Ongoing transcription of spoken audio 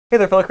Hey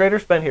there, fellow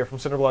creators. Ben here from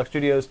Cinder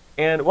Studios,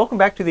 and welcome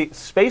back to the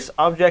Space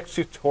Objects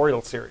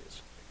tutorial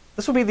series.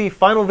 This will be the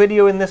final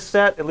video in this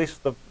set, at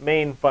least the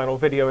main final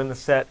video in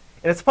this set,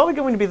 and it's probably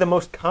going to be the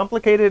most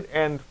complicated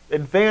and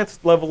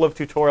advanced level of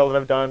tutorial that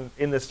I've done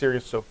in this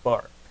series so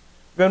far.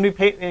 We're going to be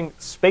painting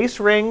space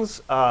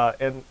rings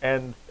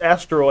and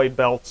asteroid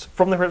belts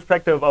from the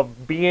perspective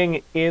of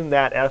being in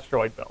that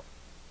asteroid belt.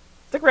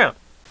 Stick around.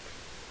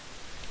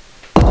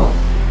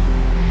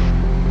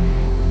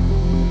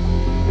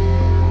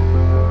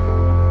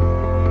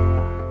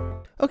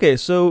 Okay,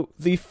 so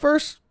the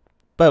first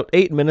about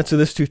 8 minutes of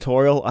this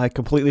tutorial, I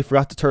completely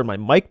forgot to turn my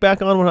mic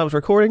back on when I was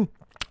recording.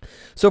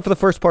 So for the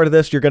first part of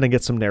this, you're going to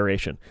get some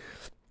narration.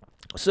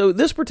 So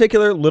this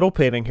particular little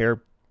painting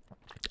here,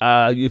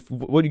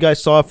 what you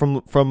guys saw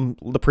from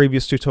the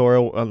previous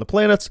tutorial on the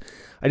planets,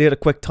 I did a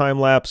quick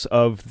time-lapse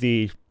of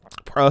the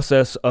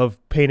process of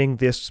painting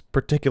this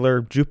particular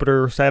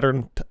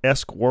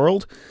Jupiter-Saturn-esque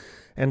world.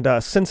 And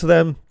since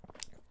then,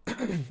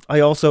 I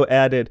also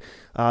added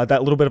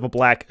that little bit of a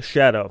black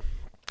shadow.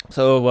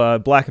 So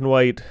black and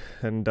white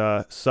and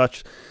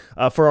such.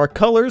 For our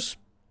colors,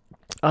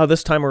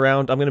 this time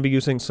around, I'm going to be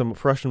using some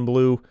Prussian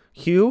blue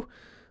hue.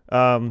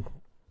 You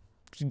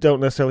don't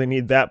necessarily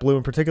need that blue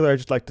in particular. I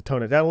just like to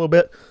tone it down a little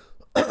bit.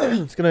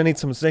 It's going to need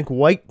some zinc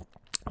white.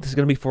 This is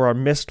going to be for our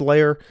mist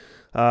layer,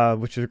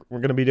 which we're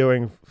going to be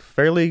doing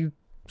fairly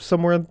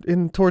somewhere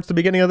in towards the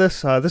beginning of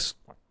this. As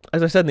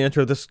I said in the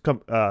intro, this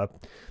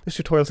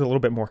tutorial is a little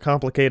bit more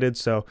complicated,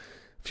 so a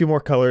few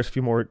more colors, a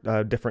few more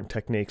different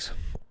techniques.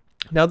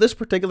 Now, this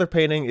particular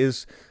painting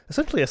is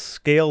essentially a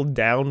scaled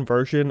down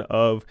version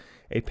of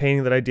a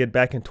painting that I did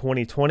back in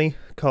 2020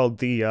 called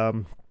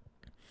the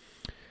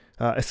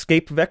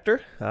Escape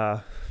Vector.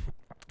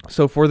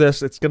 So for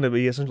this, it's going to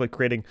be essentially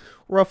creating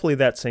roughly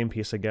that same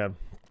piece again.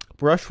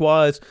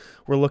 Brush-wise,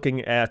 we're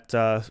looking at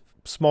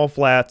small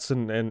flats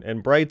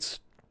and brights.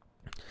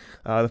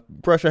 The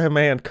brush I have in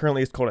my hand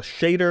currently is called a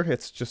shader.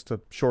 It's just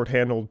a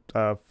short-handled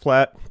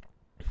flat.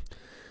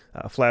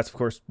 Flats, of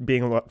course,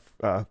 being a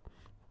lot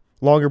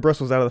longer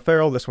bristles out of the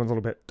ferrule. This one's a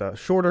little bit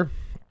shorter.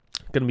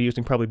 Going to be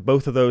using probably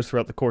both of those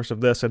throughout the course of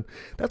this, and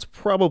that's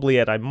probably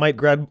it. I might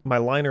grab my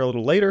liner a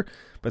little later,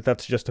 but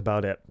that's just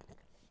about it.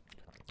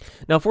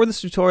 Now for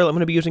this tutorial, I'm going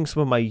to be using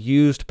some of my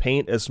used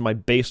paint as my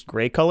base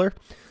gray color.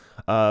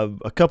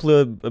 A couple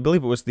of, I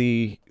believe it was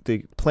the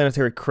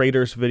planetary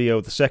craters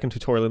video, the second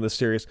tutorial in this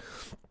series,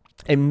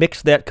 and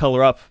mixed that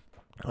color up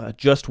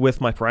just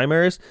with my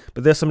primaries,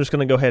 but this I'm just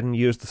going to go ahead and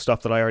use the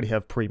stuff that I already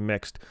have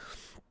pre-mixed.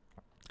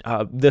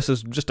 This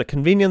is just a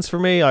convenience for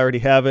me. I already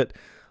have it.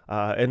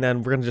 And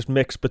then we're going to just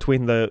mix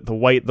between the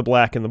white, the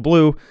black, and the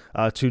blue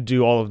to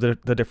do all of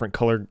the different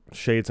color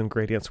shades and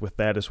gradients with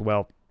that as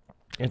well.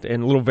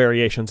 And little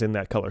variations in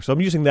that color. So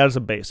I'm using that as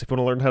a base. If you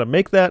want to learn how to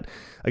make that,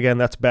 again,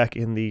 that's back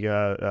in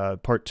the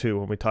part 2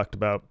 when we talked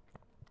about...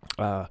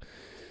 at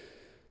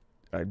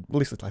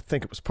least I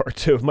think it was part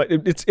 2.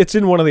 It's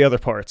in one of the other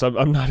parts.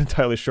 I'm not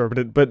entirely sure,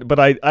 but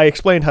I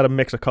explained how to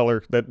mix a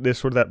color that is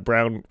sort of that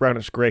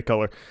brownish gray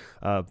color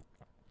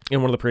in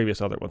one of the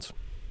previous other ones.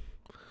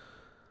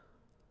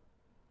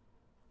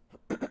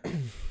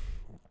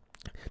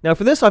 Now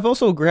for this, I've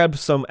also grabbed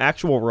some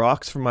actual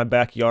rocks from my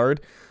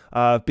backyard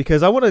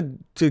because I wanted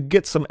to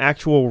get some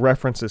actual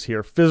references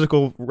here,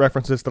 physical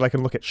references that I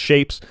can look at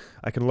shapes,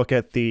 I can look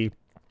at the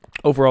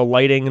overall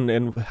lighting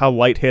and how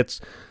light hits,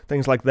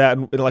 things like that,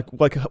 and like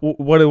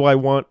what do I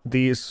want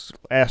these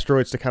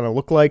asteroids to kind of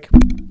look like.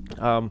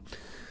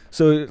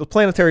 So the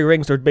planetary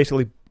rings are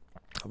basically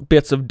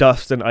bits of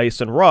dust and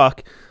ice and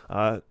rock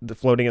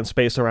floating in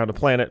space around a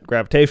planet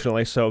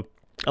gravitationally, so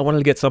I wanted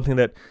to get something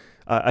that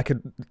I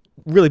could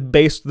really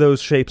base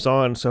those shapes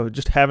on, so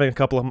just having a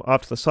couple of them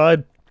off to the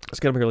side is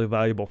going to be really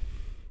valuable.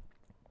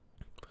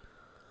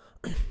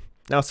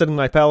 Now setting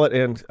my palette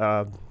and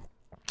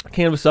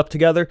canvas up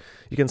together,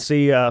 you can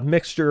see a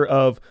mixture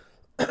of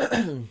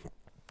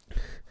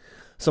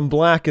some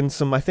black and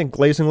some, I think,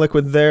 glazing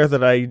liquid there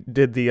that I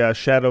did the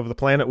shadow of the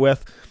planet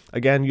with.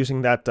 Again,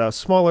 using that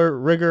smaller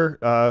rigger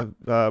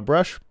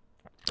brush.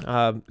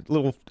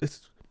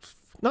 It's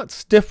not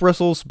stiff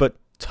bristles, but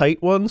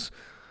tight ones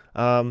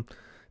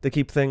to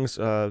keep things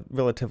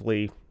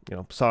relatively,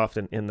 soft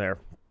and in there.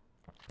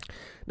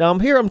 Now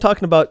I'm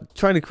talking about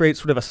trying to create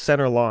sort of a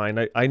center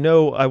line. I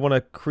know I want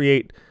to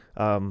create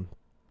and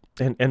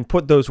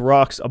put those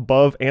rocks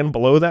above and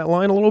below that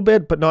line a little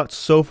bit, but not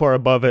so far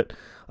above it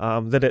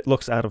that it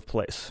looks out of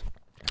place.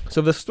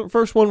 So this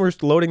first one, we're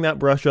just loading that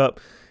brush up,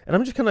 and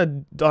I'm just going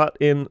to dot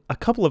in a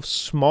couple of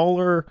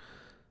smaller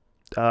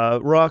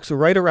rocks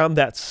right around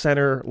that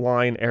center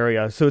line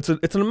area. So it's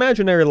an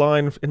imaginary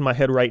line in my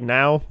head right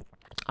now.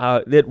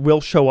 It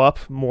will show up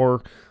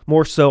more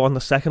so on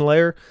the second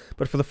layer,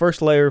 but for the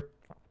first layer,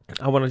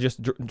 I want to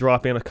just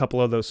drop in a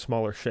couple of those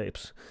smaller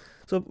shapes.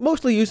 So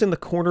mostly using the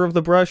corner of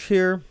the brush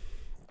here,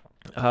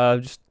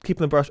 just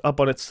keeping the brush up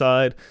on its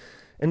side,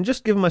 and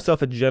just giving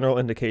myself a general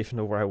indication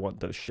of where I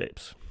want those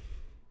shapes.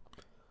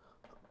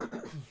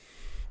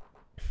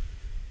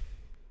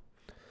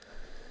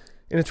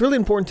 And it's really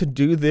important to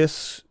do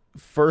this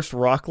first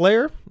rock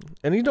layer,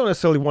 and you don't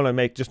necessarily want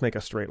to just make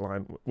a straight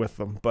line with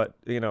them, but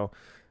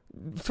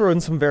throw in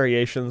some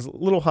variations, a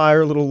little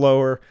higher, a little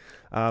lower.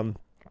 And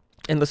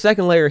the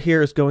second layer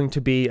here is going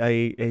to be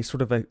a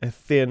sort of a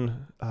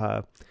thin,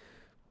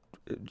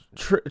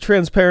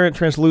 transparent,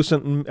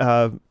 translucent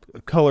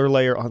color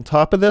layer on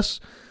top of this,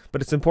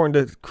 but it's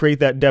important to create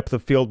that depth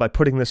of field by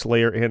putting this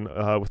layer in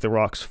with the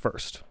rocks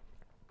first.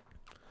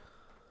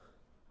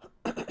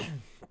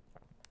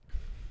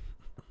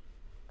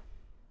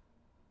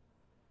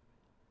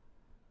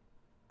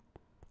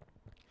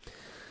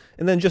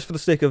 And then just for the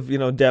sake of,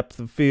 depth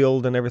of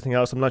field and everything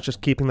else, I'm not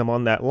just keeping them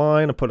on that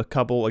line. I put a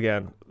couple a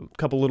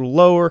little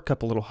lower, a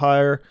couple a little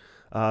higher,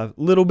 a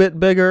little bit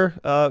bigger,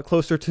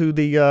 closer to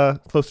the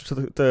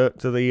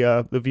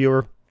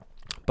viewer,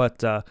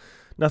 but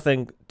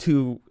nothing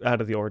too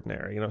out of the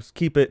ordinary. Just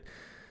keep it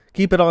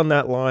on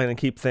that line and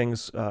keep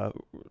things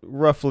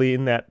roughly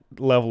in that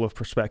level of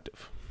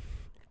perspective.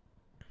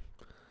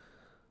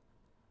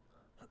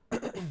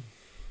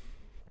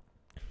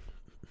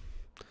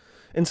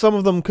 And some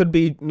of them could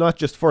be not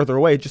just further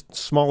away, just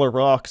smaller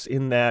rocks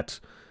in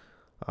that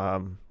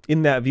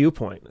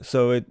viewpoint.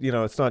 So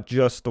it's not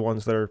just the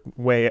ones that are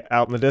way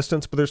out in the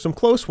distance, but there's some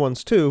close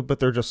ones too, but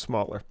they're just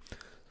smaller.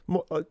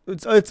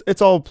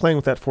 It's all playing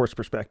with that force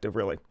perspective,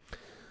 really.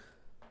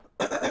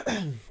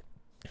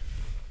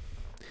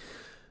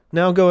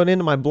 Now going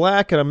into my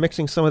black, and I'm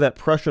mixing some of that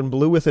Prussian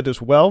blue with it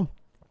as well.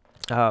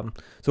 So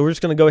we're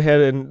just going to go ahead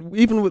and,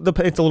 even with the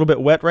paint's a little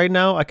bit wet right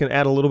now, I can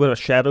add a little bit of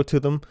shadow to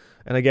them.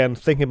 And again,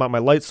 thinking about my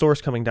light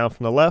source coming down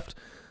from the left,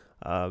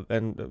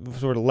 and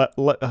sort of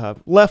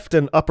left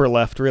and upper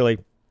left, really,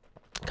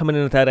 coming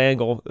in at that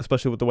angle,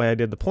 especially with the way I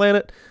did the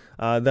planet,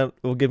 that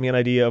will give me an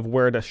idea of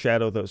where to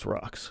shadow those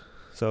rocks.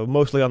 So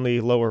mostly on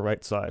the lower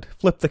right side.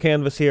 Flip the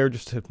canvas here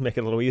just to make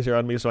it a little easier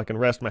on me so I can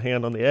rest my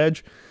hand on the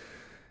edge.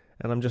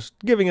 And I'm just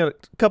giving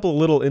it a couple of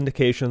little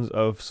indications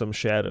of some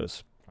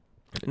shadows.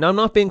 Now, I'm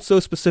not being so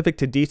specific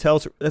to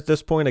details at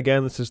this point.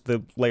 Again, this is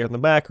the layer in the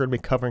back. We're going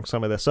to be covering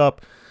some of this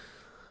up.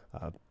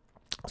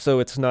 So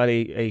it's not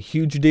a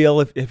huge deal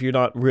if you're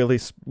not really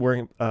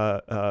worrying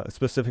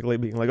specifically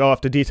being like, oh, I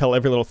have to detail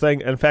every little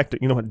thing. And in fact,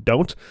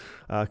 don't.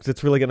 Because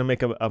it's really going to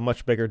make a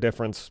much bigger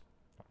difference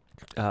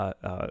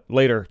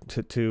later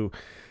to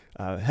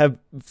have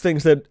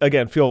things that,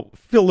 again, feel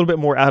a little bit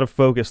more out of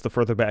focus the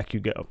further back you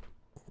go.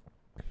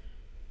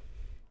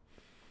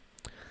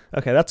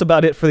 Okay, that's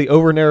about it for the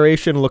over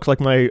narration. Looks like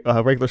my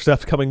regular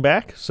stuff's coming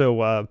back.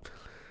 So,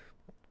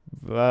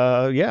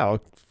 yeah,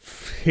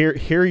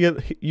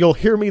 you'll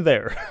hear me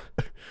there.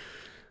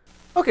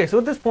 Okay, so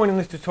at this point in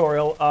this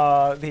tutorial,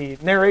 the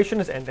narration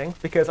is ending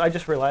because I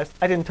just realized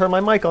I didn't turn my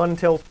mic on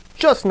until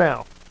just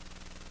now.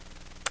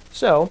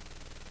 So,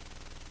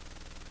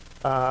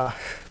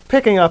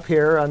 picking up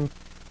here, I'm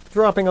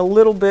dropping a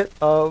little bit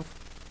of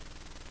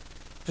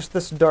just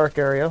this dark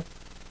area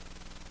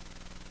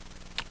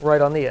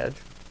right on the edge.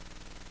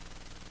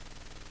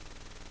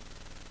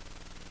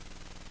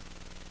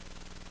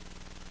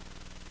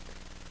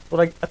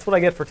 That's what I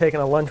get for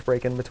taking a lunch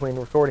break in between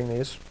recording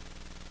these.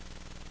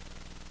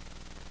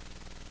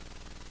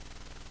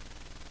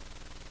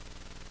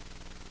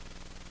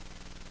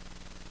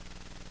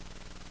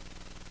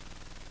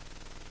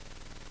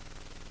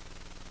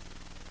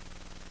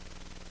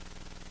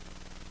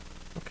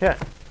 Okay.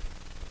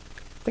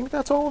 I think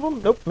that's all of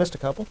them. Nope, missed a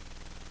couple.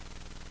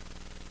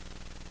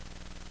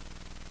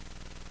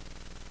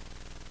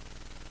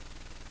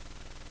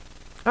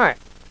 Alright.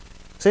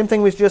 Same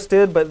thing we just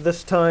did, but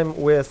this time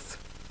with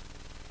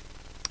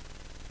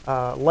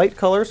light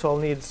color, so I'll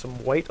need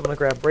some white. I'm going to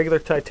grab regular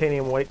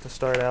titanium white to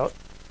start out.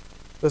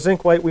 The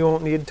zinc white we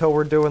won't need until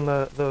we're doing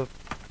the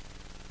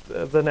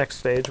next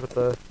stage with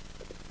the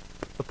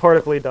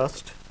particly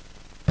dust.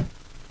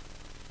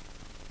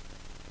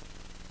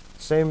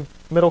 Same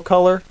middle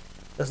color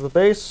as the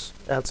base,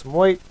 add some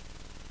white.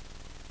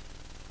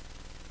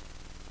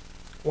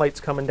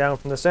 Light's coming down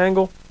from this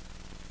angle.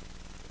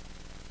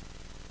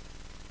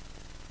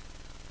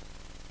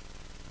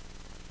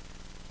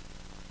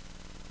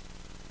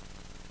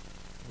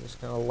 Just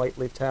kind of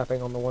lightly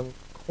tapping on the one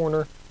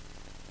corner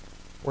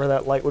where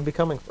that light would be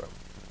coming from.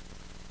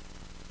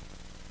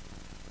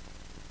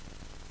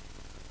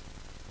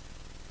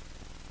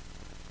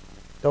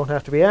 Don't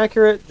have to be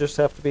accurate, just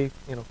have to be,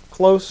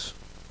 close.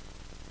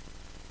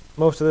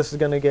 Most of this is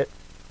going to get,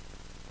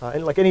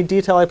 and like any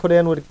detail I put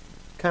in would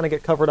kind of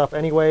get covered up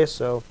anyway,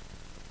 so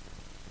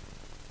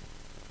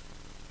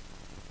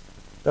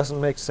doesn't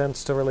make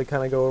sense to really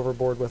kind of go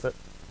overboard with it.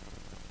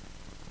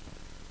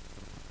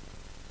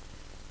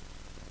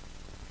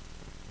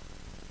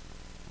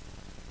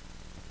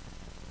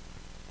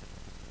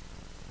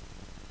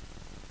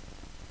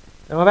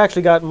 Now I've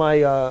actually got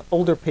my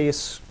older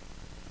piece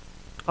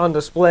on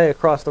display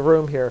across the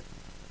room here.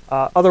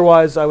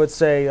 Otherwise, I would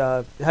say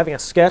having a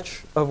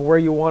sketch of where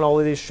you want all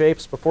of these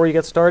shapes before you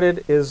get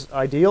started is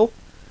ideal.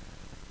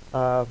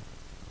 I'm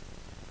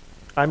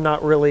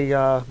not really...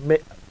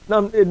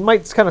 it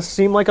might kind of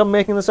seem like I'm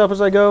making this up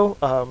as I go,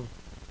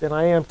 and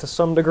I am to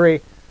some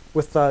degree,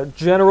 with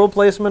general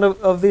placement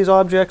of these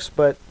objects,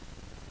 but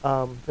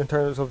in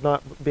terms of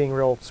not being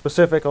real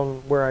specific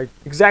on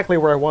exactly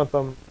where I want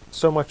them,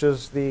 so much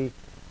as the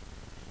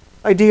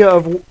idea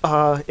of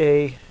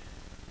a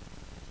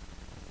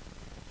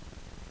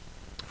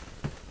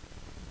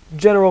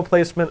general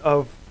placement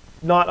of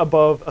not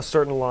above a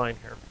certain line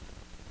here.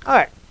 All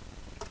right.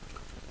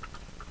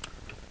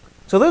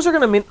 So those are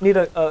going to need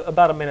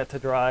about a minute to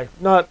dry.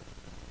 Not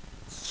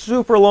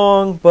super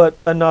long, but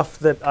enough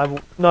that I'm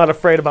not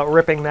afraid about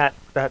ripping that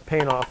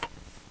paint off.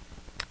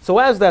 So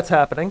as that's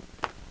happening,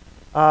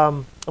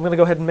 I'm going to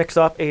go ahead and mix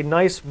up a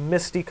nice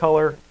misty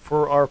color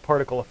for our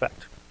particle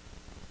effect.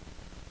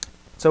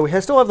 So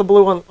we still have the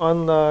blue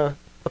on the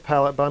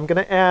palette, but I'm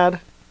going to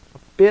add a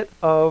bit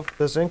of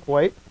the zinc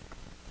white.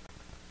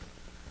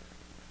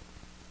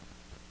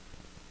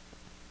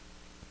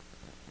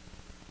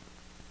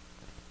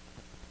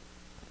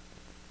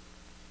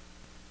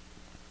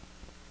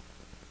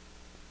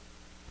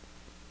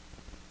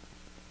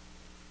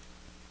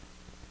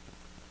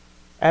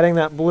 Adding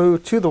that blue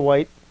to the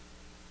white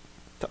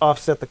to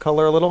offset the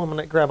color a little. I'm going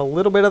to grab a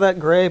little bit of that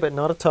gray, but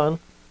not a ton.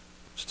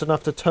 Just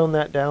enough to tone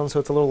that down so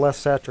it's a little less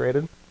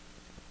saturated.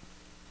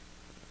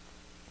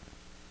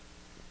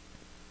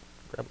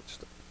 Grab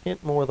just a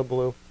hint more of the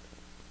blue.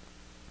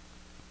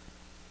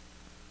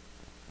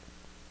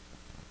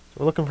 So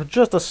we're looking for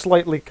just a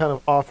slightly kind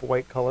of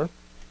off-white color.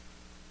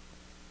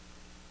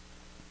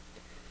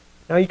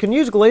 Now you can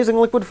use glazing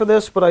liquid for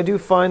this, but I do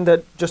find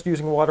that just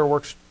using water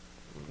works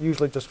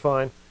usually just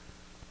fine.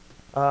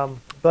 But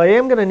I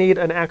am going to need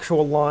an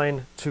actual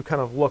line to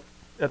kind of look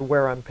at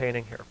where I'm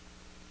painting here.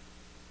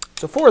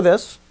 So for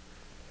this,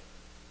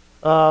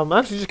 I'm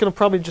actually just going to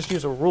probably just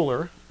use a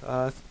ruler.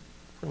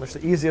 Pretty much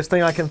the easiest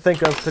thing I can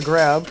think of to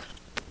grab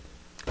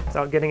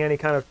without getting any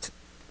kind of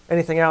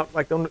anything out.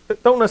 Like don't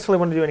necessarily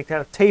want to do any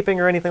kind of taping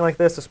or anything like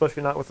this,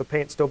 especially not with the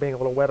paint still being a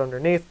little wet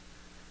underneath.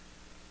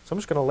 So I'm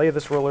just going to lay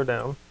this ruler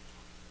down,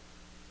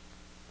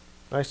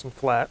 nice and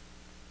flat,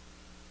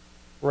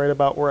 right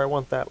about where I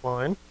want that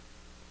line.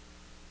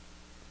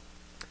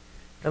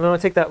 And then I'm going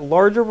to take that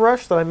larger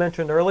brush that I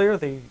mentioned earlier,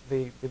 the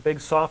big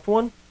soft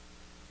one,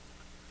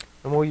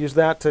 and we'll use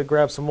that to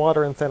grab some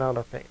water and thin out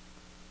our paint.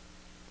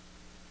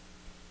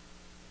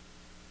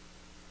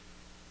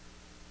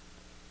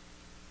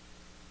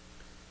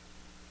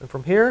 And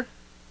from here,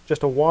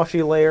 just a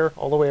washy layer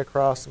all the way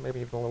across, and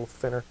maybe even a little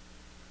thinner.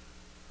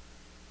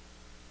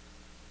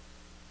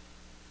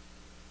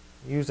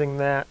 Using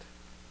that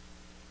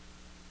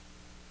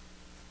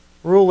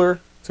ruler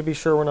to be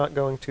sure we're not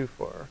going too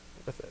far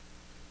with it.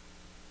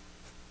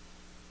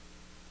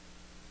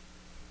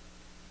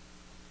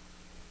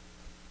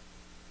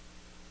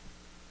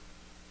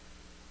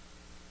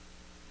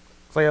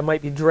 Looks like I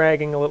might be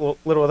dragging a little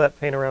of that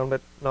paint around,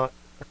 but not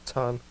a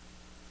ton.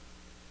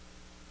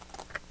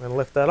 I'm going to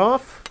lift that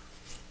off.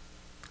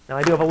 Now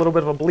I do have a little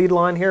bit of a bleed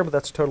line here, but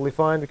that's totally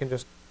fine. We can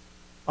just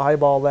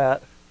eyeball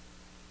that.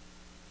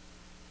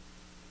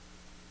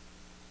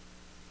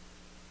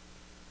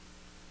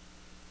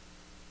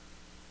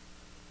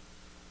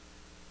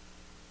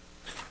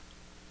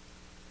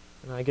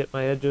 And I get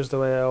my edges the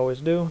way I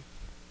always do.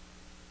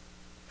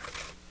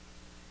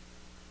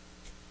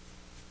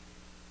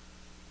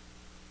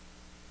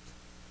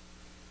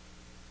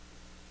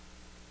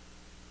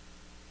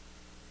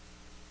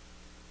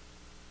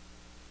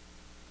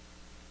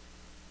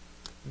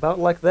 About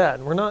like that.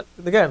 And we're not,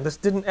 again, this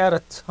didn't add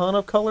a ton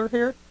of color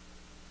here.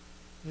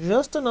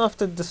 Just enough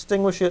to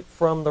distinguish it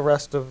from the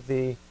rest of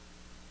the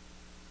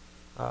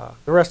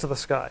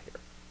sky here.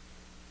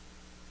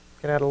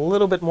 Can add a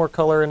little bit more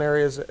color in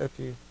areas if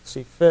you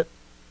see fit.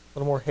 A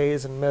little more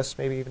haze and mist,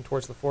 maybe even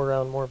towards the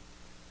foreground, more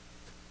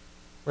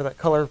where that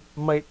color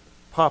might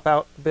pop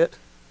out a bit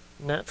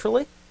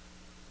naturally.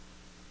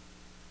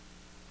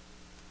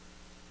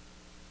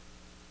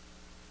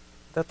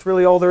 That's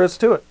really all there is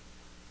to it.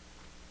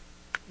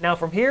 Now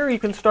from here you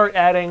can start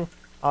adding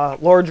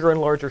larger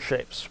and larger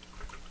shapes.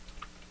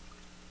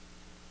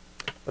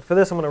 But for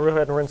this I'm going to go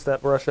ahead and rinse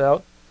that brush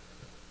out.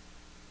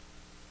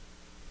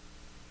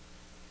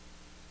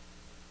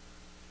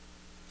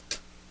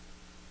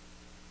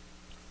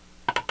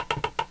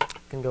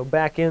 Can go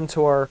back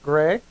into our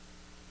gray.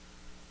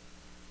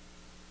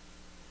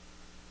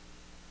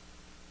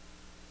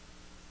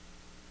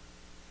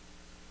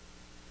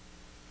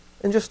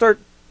 And just start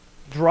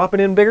dropping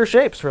in bigger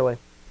shapes, really.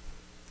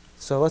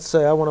 So let's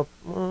say I want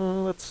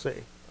to,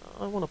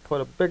 I want to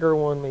put a bigger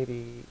one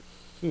maybe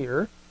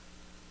here.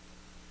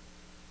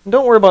 And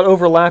don't worry about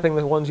overlapping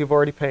the ones you've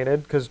already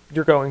painted, because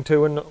you're going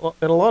to, and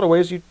in a lot of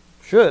ways you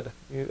should.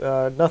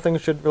 Nothing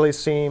should really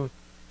seem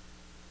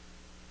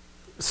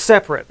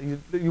separate.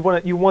 You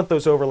want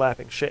those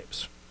overlapping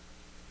shapes.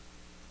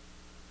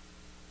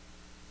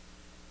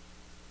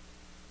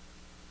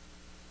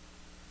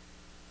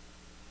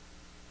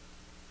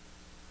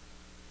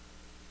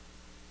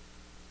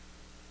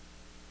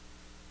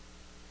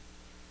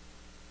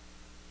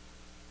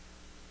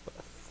 Put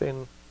a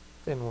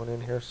thin one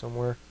in here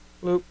somewhere.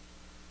 Loop.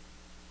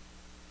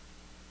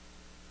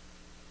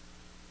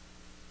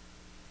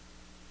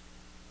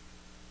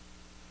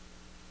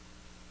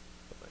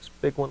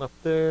 Big one up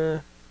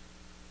there.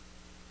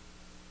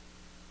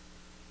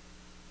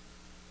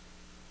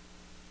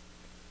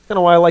 Kind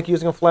of why I like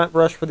using a flat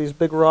brush for these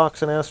big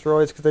rocks and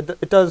asteroids, because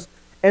it does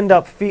end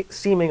up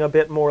seeming a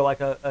bit more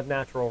like a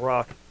natural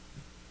rock,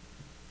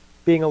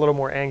 being a little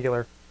more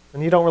angular.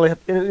 And you don't really have,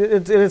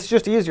 it's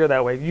just easier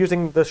that way,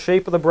 using the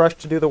shape of the brush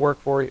to do the work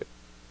for you.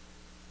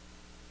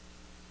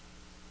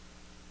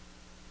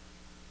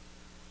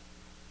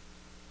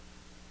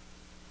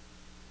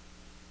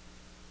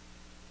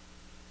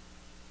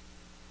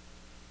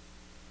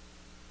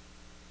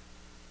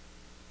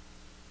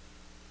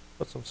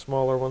 Put some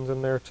smaller ones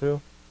in there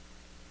too.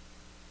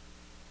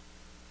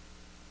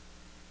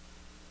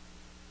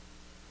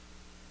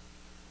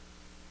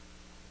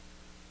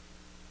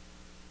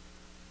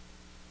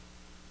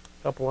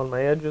 Couple on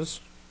my edges.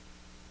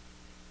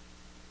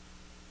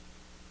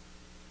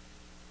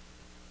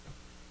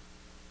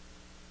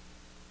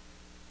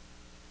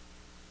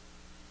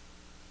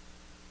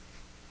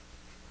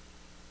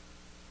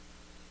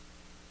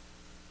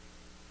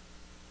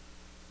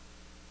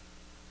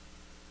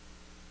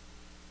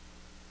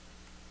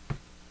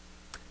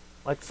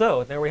 Like so.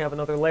 And there we have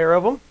another layer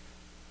of them.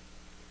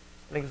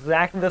 In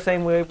exactly the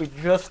same way we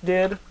just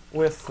did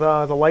with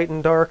the light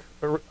and dark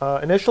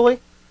initially.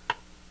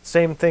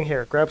 Same thing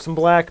here. Grab some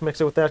black, mix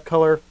it with that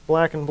color,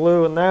 black and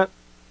blue and that,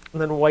 and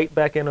then white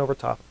back in over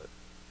top of it.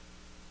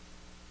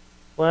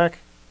 Black,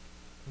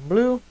 and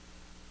blue,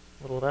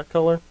 a little of that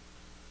color.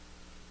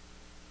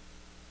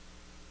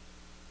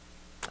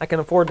 I can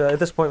afford to, at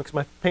this point, because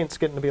my paint's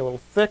getting to be a little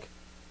thick,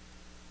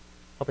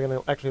 probably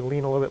going to actually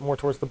lean a little bit more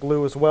towards the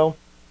blue as well.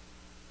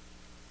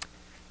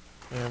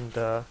 And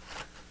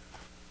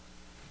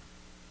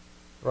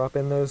drop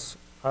in those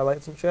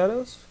highlights and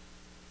shadows.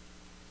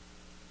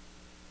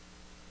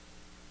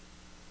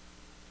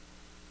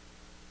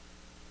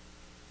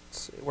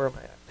 Let's see, where am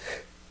I at?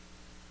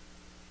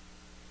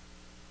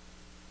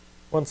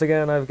 Once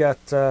again, I've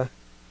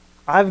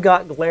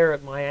got glare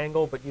at my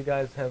angle, but you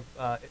guys have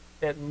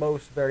at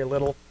most very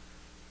little.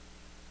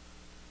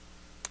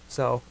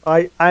 So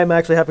I'm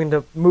actually having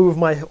to move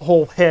my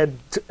whole head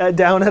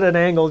down at an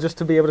angle just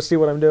to be able to see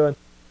what I'm doing.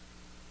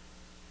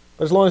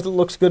 But as long as it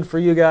looks good for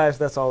you guys,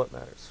 that's all that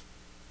matters.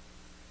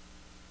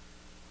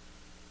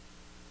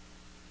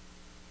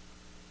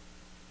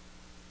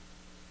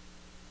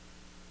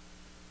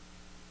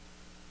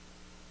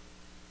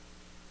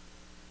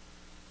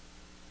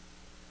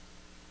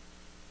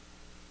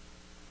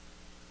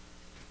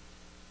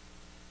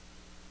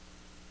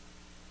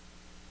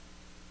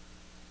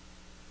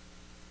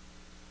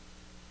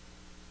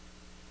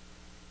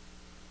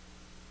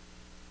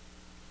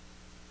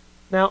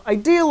 Now,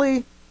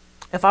 ideally,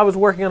 if I was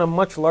working on a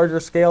much larger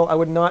scale, I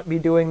would not be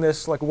doing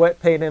this like wet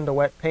paint into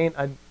wet paint.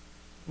 I'd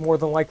more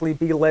than likely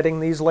be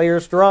letting these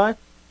layers dry.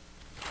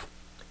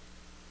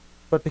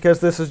 But because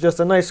this is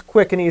just a nice,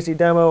 quick, and easy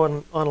demo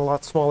and on a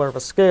lot smaller of a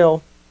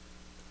scale,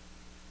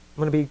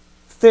 I'm going to be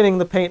thinning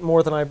the paint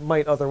more than I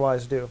might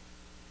otherwise do.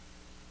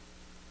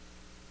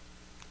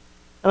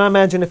 And I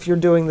imagine if you're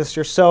doing this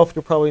yourself,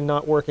 you're probably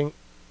not working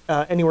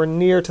anywhere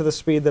near to the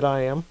speed that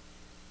I am.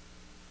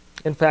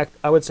 In fact,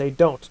 I would say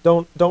don't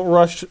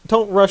rush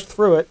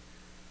through it.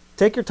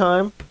 Take your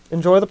time,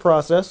 enjoy the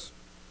process.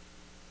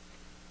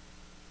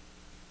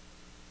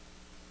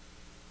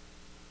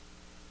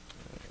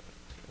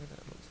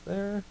 That one's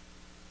there.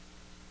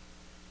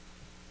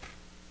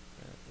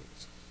 That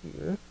is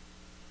here.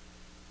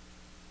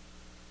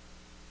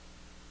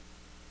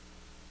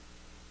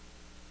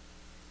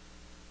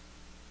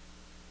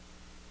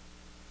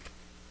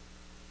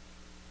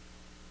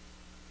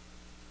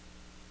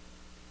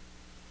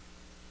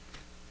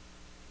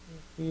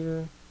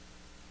 Here.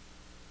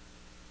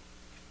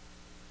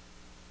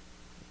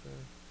 Okay.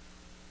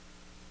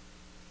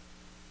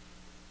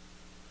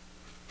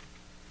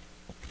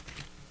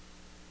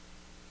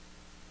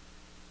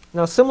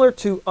 Now, similar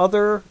to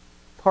other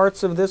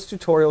parts of this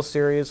tutorial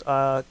series,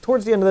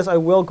 towards the end of this I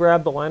will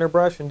grab the liner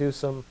brush and do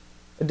some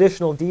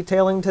additional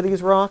detailing to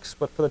these rocks,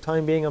 but for the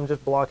time being I'm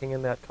just blocking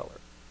in that color.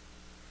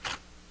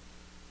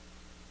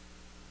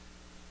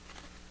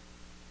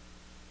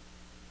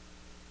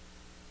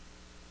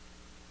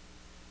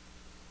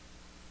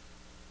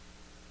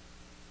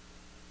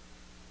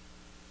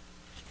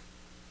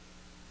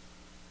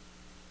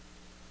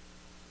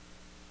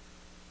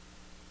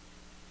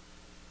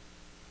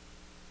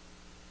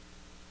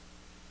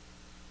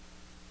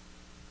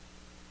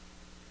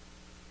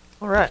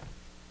 All right.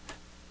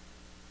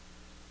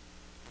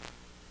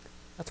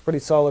 That's pretty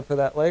solid for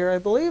that layer, I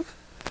believe.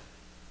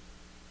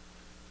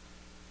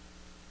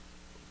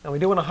 Now we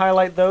do want to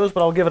highlight those,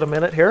 but I'll give it a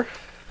minute here.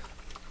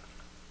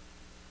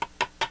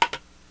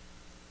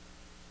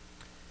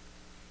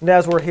 And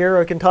as we're here,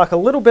 I can talk a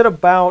little bit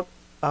about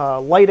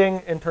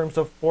lighting in terms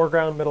of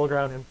foreground, middle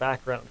ground, and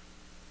background.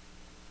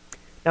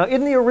 Now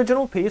in the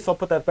original piece, I'll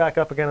put that back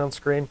up again on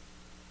screen.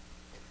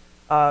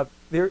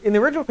 In the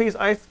original piece,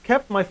 I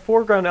kept my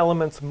foreground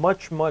elements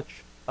much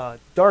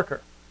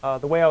darker.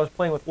 The way I was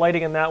playing with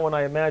lighting in that one,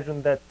 I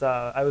imagined that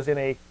I was in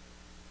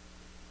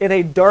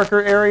a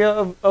darker area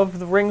of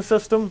the ring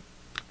system,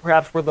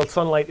 perhaps where the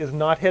sunlight is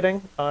not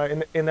hitting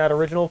in that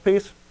original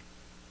piece.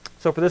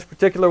 So for this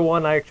particular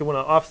one, I actually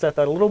want to offset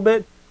that a little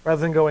bit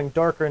rather than going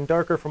darker and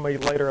darker from a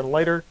lighter and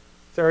lighter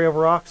area of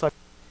rock.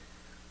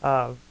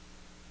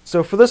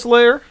 So for this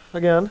layer,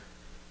 again,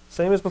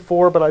 same as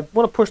before, but I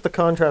want to push the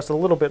contrast a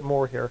little bit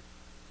more here.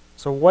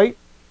 So white,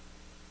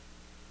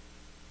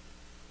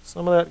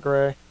 some of that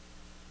gray.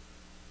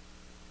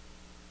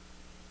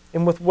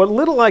 And with what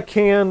little I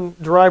can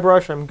dry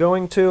brush, I'm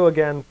going to.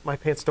 Again, my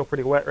paint's still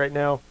pretty wet right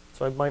now,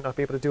 so I might not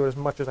be able to do it as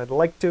much as I'd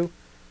like to.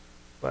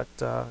 But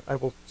I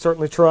will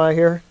certainly try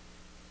here.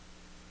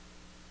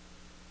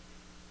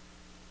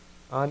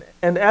 And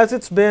as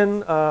it's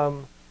been,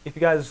 if you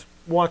guys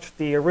watched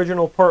the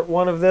original part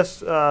 1 of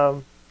this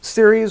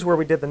series where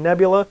we did the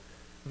nebula,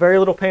 very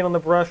little paint on the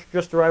brush,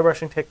 just dry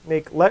brushing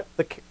technique. Let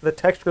the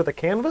texture of the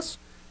canvas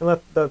and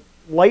let the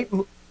light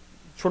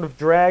sort of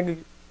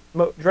dragging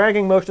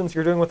motions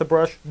you're doing with the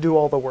brush do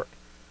all the work.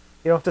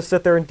 You don't have to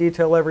sit there and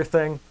detail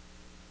everything.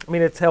 I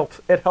mean, it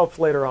helps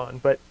later on,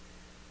 but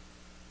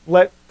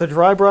let the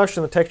dry brush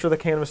and the texture of the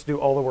canvas do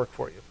all the work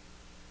for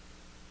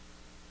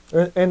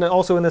you. And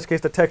also, in this case,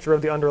 the texture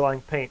of the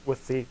underlying paint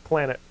with the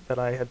planet that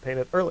I had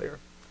painted earlier.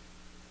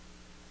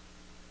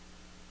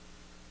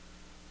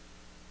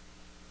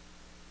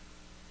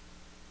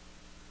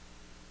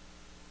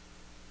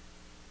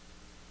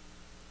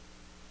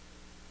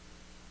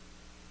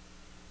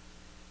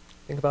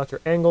 Think about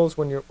your angles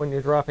when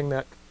you're dropping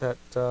that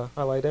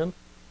highlight in.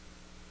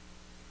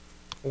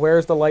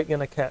 Where's the light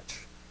going to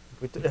catch?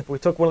 If we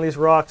took one of these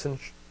rocks and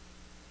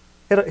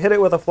hit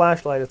it with a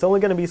flashlight, it's only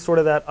going to be sort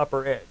of that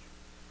upper edge.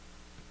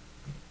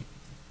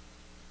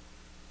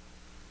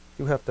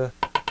 You have to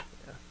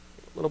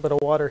a little bit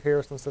of water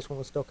here since this one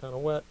was still kind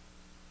of wet.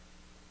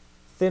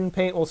 Thin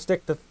paint will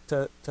stick to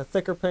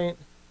thicker paint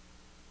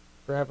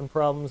if you're having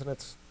problems and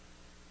it's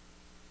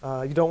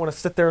you don't want to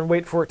sit there and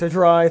wait for it to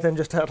dry, then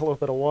just add a little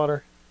bit of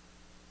water.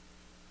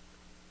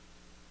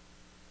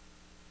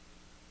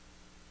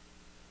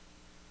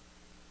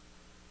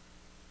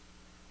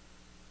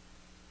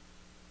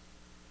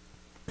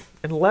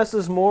 And less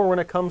is more when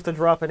it comes to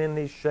dropping in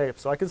these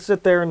shapes. So I could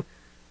sit there and,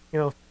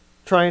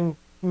 try and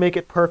make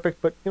it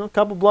perfect, but, a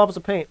couple blobs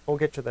of paint will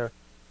get you there.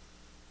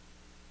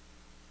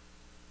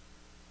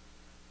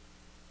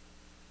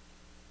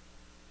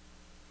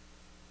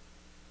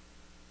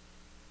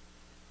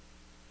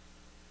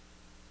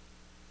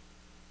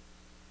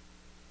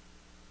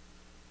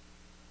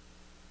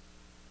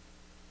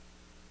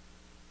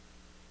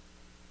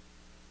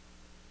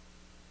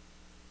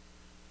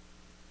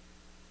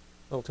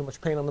 A little too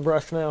much paint on the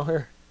brush now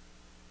here.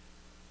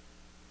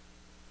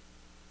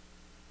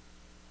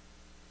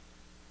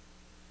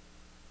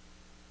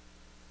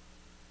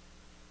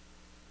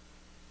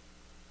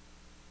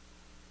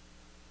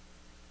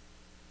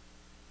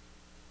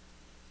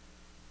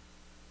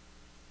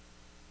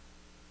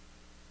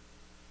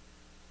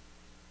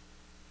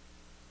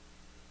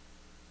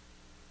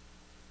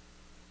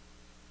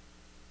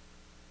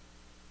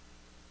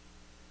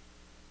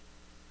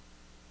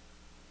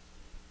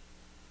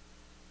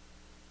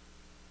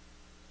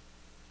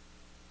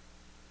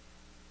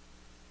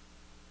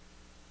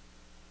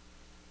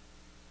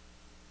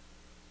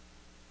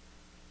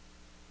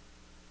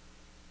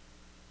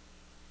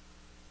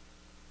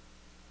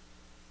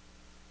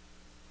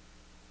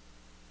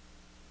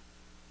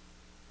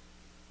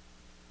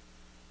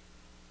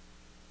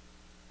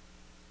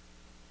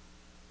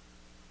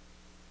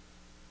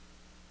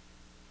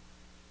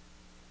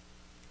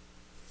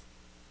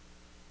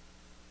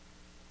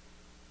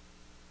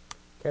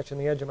 Catching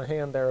the edge of my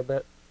hand there a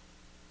bit.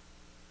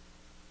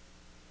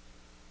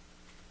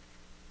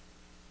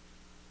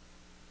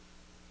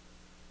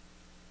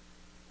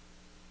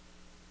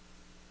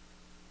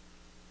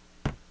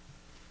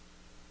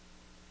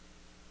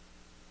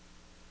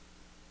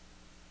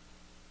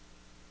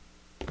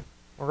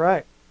 All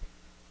right.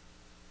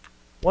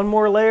 One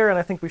more layer and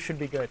I think we should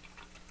be good.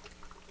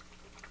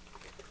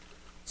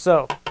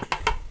 So,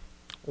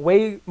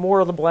 way more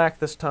of the black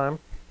this time.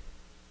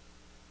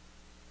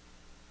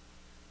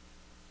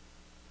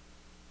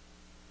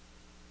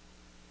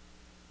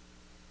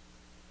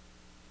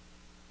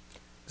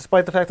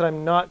 Despite the fact that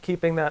I'm not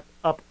keeping that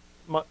up,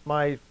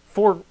 my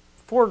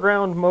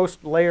foreground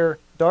most layer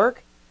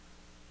dark,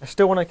 I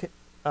still want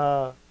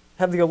to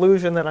have the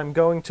illusion that I'm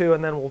going to,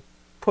 and then we'll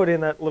put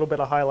in that little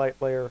bit of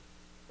highlight layer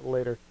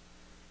later.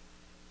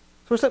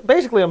 So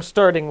basically I'm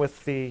starting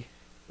with the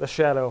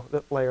shadow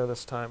layer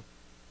this time.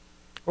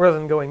 Rather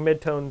than going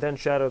mid-tone, then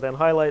shadow, then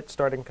highlight,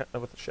 starting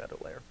with the shadow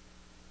layer.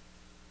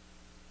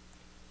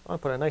 I'll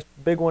put a nice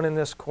big one in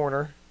this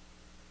corner,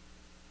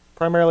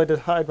 primarily to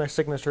hide my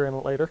signature in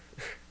it later.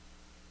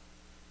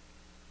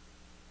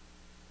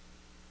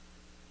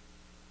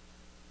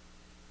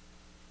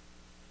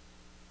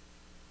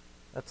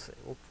 Let's see,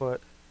 we'll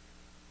put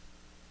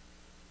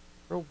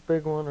a real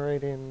big one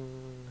right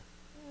in,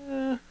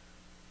 one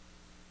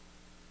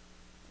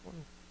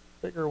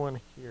bigger one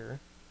here.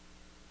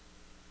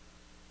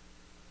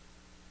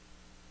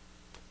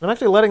 I'm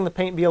actually letting the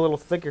paint be a little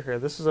thicker here.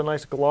 This is a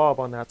nice glob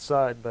on that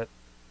side, but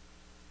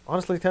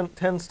honestly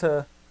tends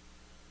to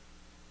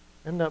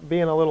end up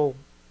being a little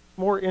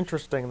more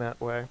interesting that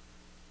way.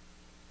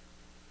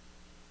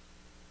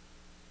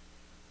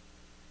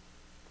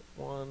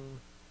 One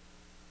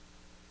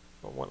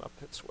up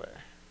its way.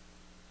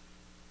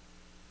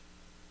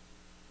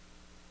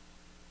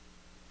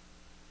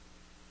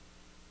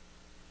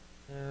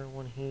 There,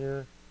 one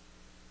here.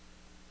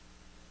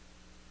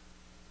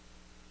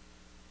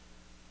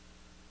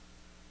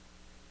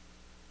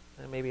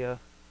 And maybe a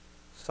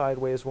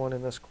sideways one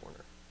in this corner.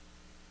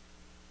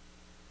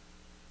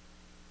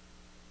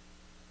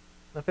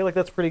 I feel like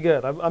that's pretty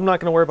good. I'm not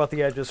going to worry about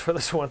the edges for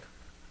this one.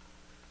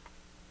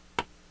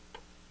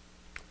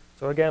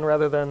 So again,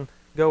 rather than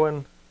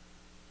going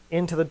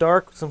into the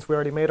dark, since we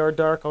already made our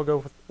dark, I'll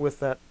go with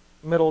that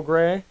middle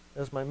gray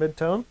as my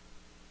midtone.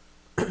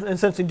 And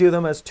essentially do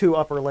them as two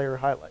upper layer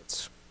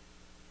highlights.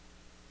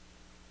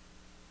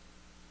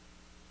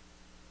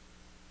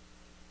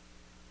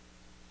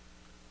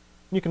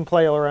 You can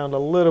play around a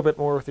little bit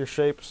more with your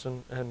shapes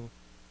and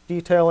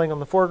detailing on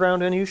the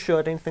foreground, and you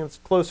should. Anything that's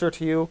closer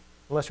to you,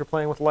 unless you're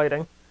playing with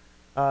lighting,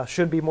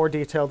 should be more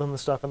detailed than the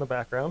stuff in the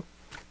background.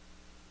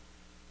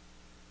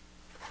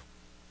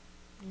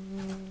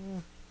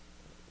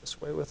 This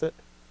way with it.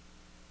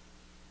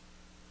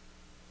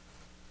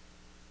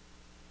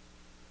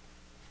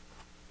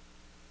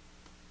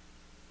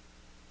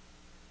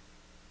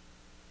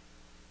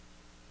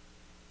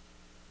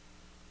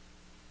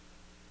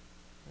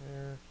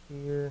 There,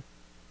 here.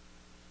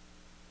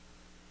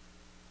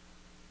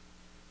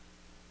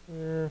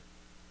 Here.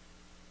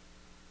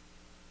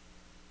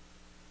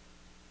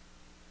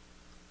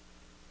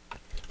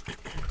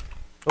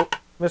 Oh,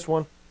 missed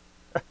one.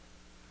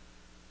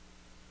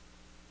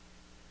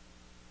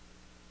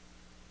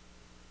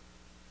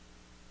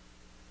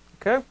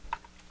 Okay.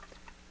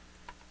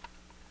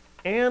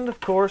 And of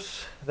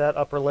course, that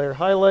upper layer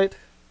highlight.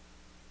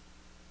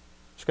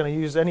 Just going to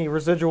use any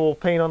residual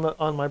paint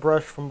on my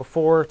brush from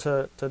before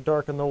to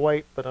darken the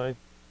white, but I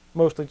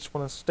mostly just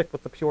want to stick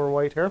with the pure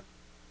white here. I'm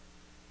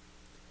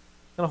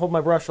going to hold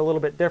my brush a little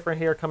bit different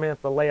here, coming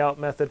at the layout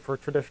method for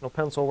traditional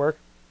pencil work.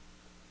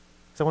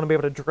 So I want to be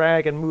able to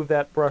drag and move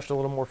that brush a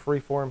little more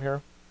freeform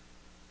here.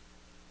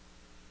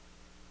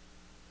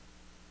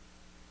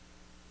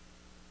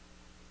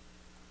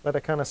 Let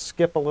it kind of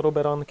skip a little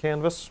bit on the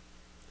canvas.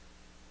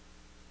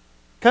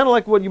 Kind of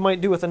like what you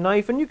might do with a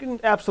knife, and you can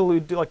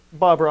absolutely do like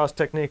Bob Ross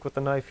technique with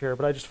the knife here,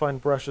 but I just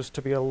find brushes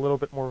to be a little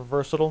bit more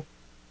versatile.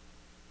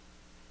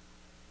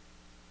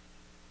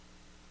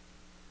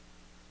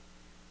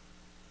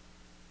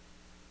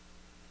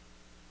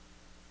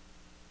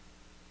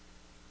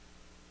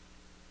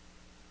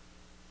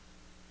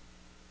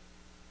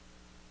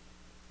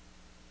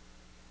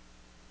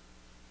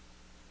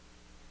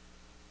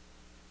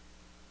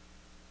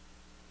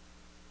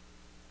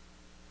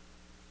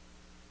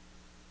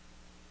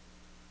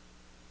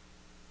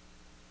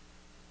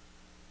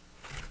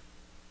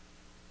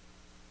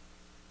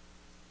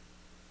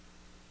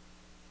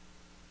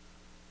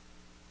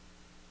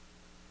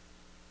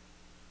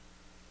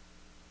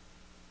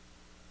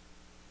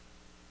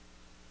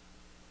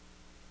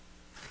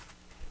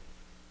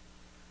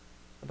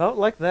 About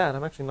like that.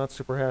 I'm actually not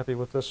super happy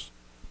with this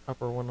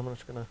upper one. I'm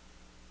just going to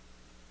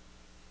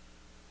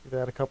do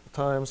that a couple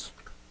times.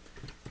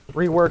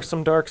 Rework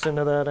some darks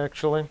into that,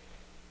 actually.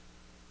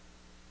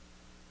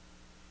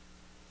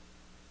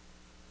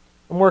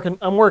 I'm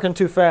working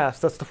too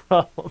fast. That's the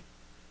problem.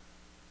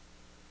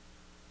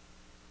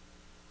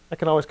 I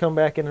can always come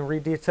back in and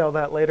redetail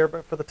that later,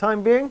 but for the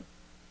time being,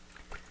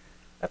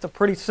 that's a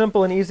pretty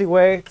simple and easy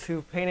way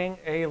to painting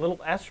a little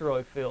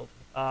asteroid field.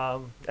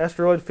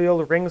 Asteroid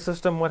field, ring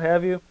system, what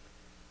have you.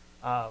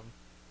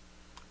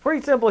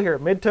 Pretty simple here.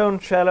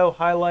 Midtone, shadow,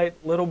 highlight,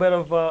 little bit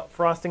of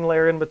frosting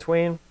layer in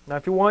between. Now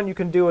if you want, you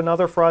can do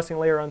another frosting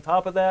layer on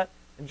top of that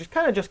and just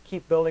kind of just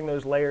keep building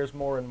those layers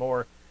more and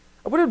more.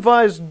 I would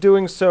advise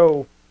doing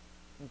so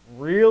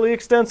really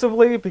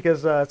extensively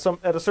because at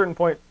a certain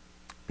point,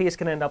 the piece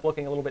can end up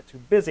looking a little bit too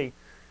busy.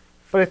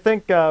 But I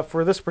think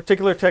for this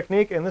particular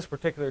technique and this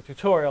particular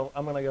tutorial,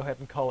 I'm going to go ahead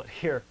and call it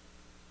here.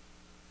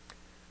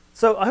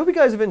 So I hope you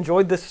guys have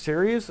enjoyed this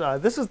series.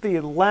 This is the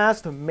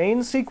last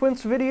main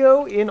sequence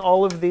video in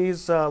all of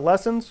these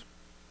lessons.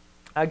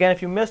 Again,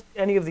 if you missed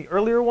any of the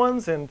earlier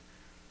ones and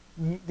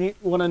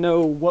want to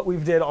know what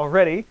we've did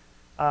already,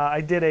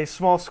 I did a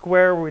small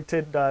square where we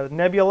did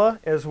nebula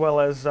as well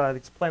as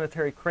these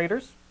planetary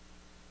craters.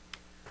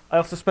 I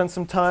also spent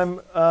some time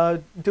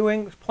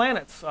doing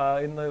planets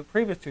in the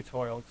previous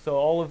tutorial. So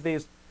all of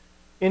these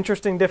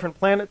interesting different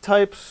planet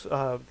types,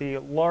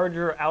 the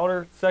larger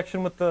outer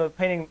section with the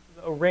painting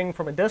a ring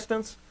from a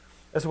distance,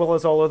 as well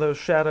as all of those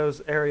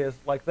shadows areas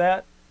like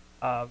that.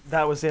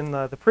 That was in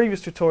the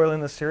previous tutorial in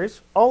this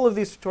series. All of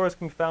these tutorials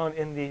can be found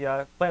in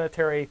the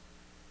planetary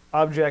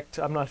object,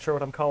 I'm not sure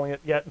what I'm calling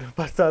it yet,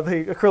 but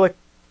the acrylic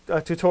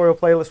tutorial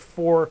playlist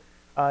for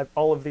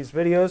all of these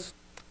videos.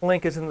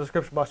 Link is in the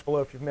description box below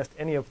if you've missed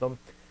any of them.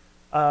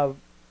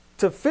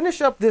 To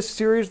finish up this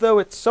series though,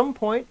 at some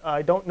point,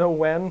 I don't know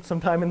when,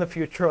 sometime in the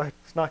future,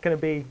 it's not going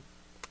to be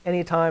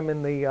anytime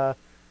in the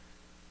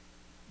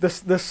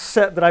this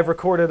set that I've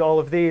recorded all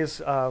of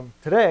these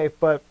today,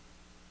 but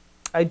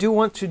I do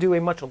want to do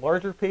a much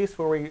larger piece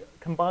where we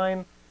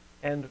combine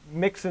and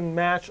mix and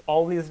match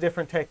all these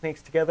different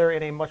techniques together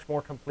in a much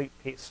more complete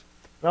piece.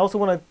 And I also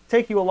want to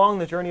take you along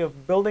the journey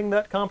of building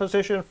that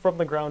composition from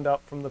the ground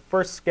up, from the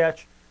first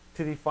sketch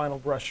to the final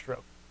brush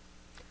stroke.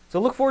 So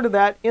look forward to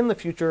that in the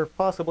future,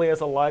 possibly as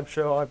a live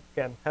show. I,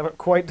 again, haven't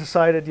quite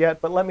decided yet,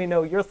 but let me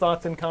know your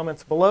thoughts and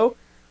comments below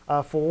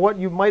for what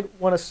you might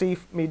want to see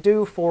me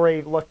do for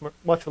a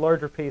much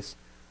larger piece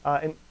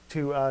and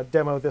to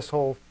demo this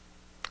whole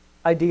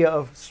idea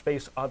of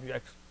space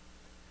objects.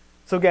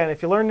 So again,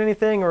 if you learned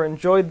anything or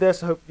enjoyed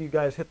this, I hope you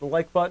guys hit the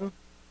like button.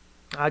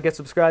 Get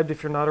subscribed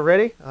if you're not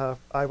already.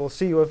 I will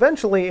see you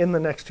eventually in the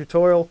next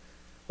tutorial.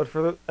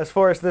 But as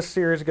far as this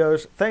series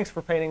goes, thanks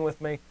for painting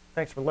with me.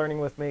 Thanks for learning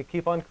with me.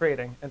 Keep on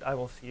creating, and I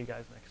will see you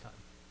guys next time.